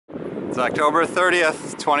It's October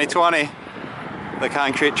 30th, 2020. The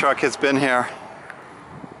concrete truck has been here.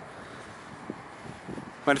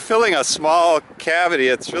 When filling a small cavity,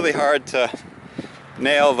 it's really hard to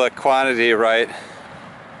nail the quantity right.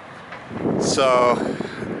 So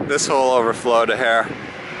this hole overflowed a hair.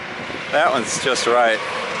 That one's just right.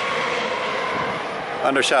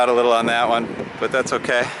 Undershot a little on that one, but that's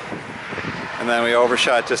okay. And then we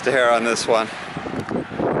overshot just a hair on this one.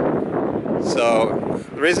 So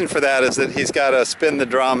the reason for that is that he's got to spin the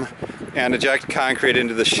drum and eject concrete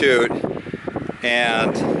into the chute,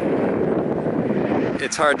 and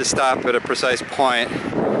it's hard to stop at a precise point.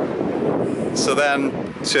 So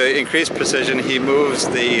then, to increase precision, he moves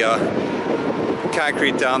the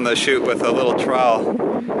concrete down the chute with a little trowel.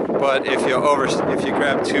 But if you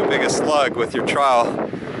grab too big a slug with your trowel,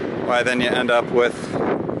 why then you end up with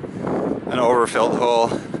an overfilled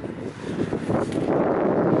hole.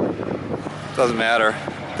 Doesn't matter.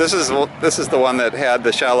 This is the one that had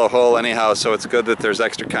the shallow hole anyhow, so it's good that there's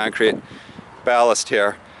extra concrete ballast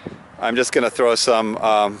here. I'm just going to throw some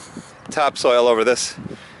topsoil over this,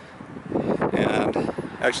 and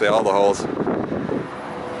actually all the holes.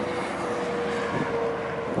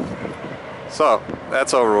 So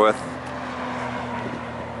that's over with.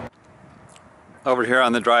 Over here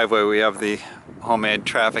on the driveway we have the homemade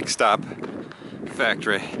traffic stop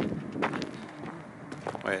factory.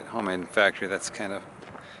 Wait, homemade factory, that's kind of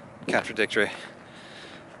contradictory.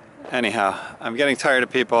 Anyhow, I'm getting tired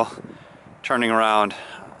of people turning around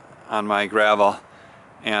on my gravel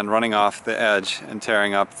and running off the edge and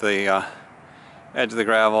tearing up the edge of the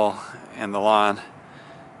gravel and the lawn.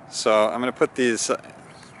 So I'm going to put these, I'm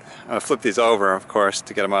going to flip these over, of course,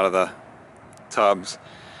 to get them out of the tubs.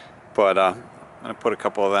 But I'm going to put a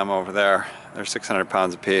couple of them over there. They're 600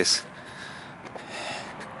 pounds apiece.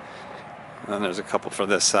 And then there's a couple for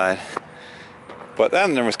this side. But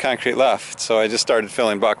then there was concrete left, so I just started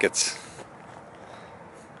filling buckets.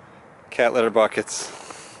 Cat litter buckets,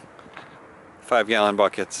 5-gallon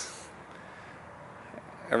buckets.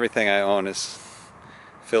 Everything I own is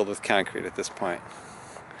filled with concrete at this point.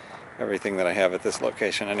 Everything that I have at this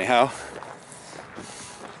location anyhow.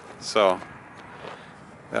 So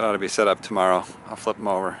that ought to be set up tomorrow. I'll flip them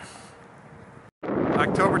over.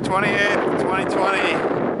 October 28th,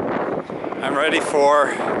 2020. I'm ready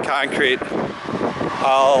for concrete,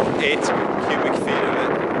 all 8 cubic feet of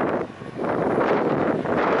it.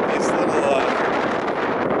 These little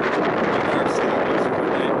rebar cylinders are a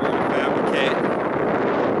nightmare to fabricate.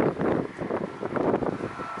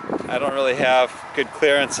 I don't really have good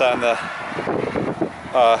clearance on the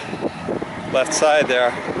left side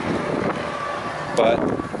there, but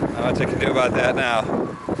not much I can do about that now.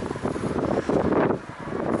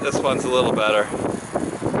 This one's a little better.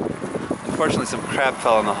 Unfortunately, some crap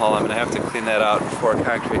fell in the hole. I'm going to have to clean that out before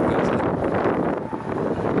concrete goes in.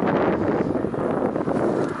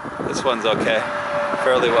 This one's okay.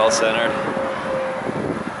 Fairly well centered.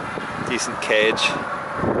 Decent cage.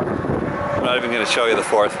 I'm not even going to show you the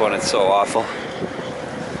fourth one. It's so awful.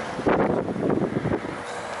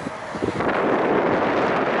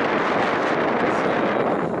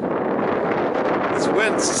 This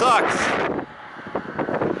wind sucks.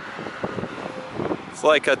 It's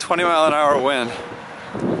like a 20-mile-an-hour wind.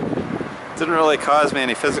 Didn't really cause me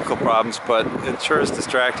any physical problems, but it sure is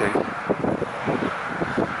distracting.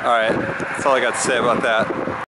 Alright, that's all I got to say about that.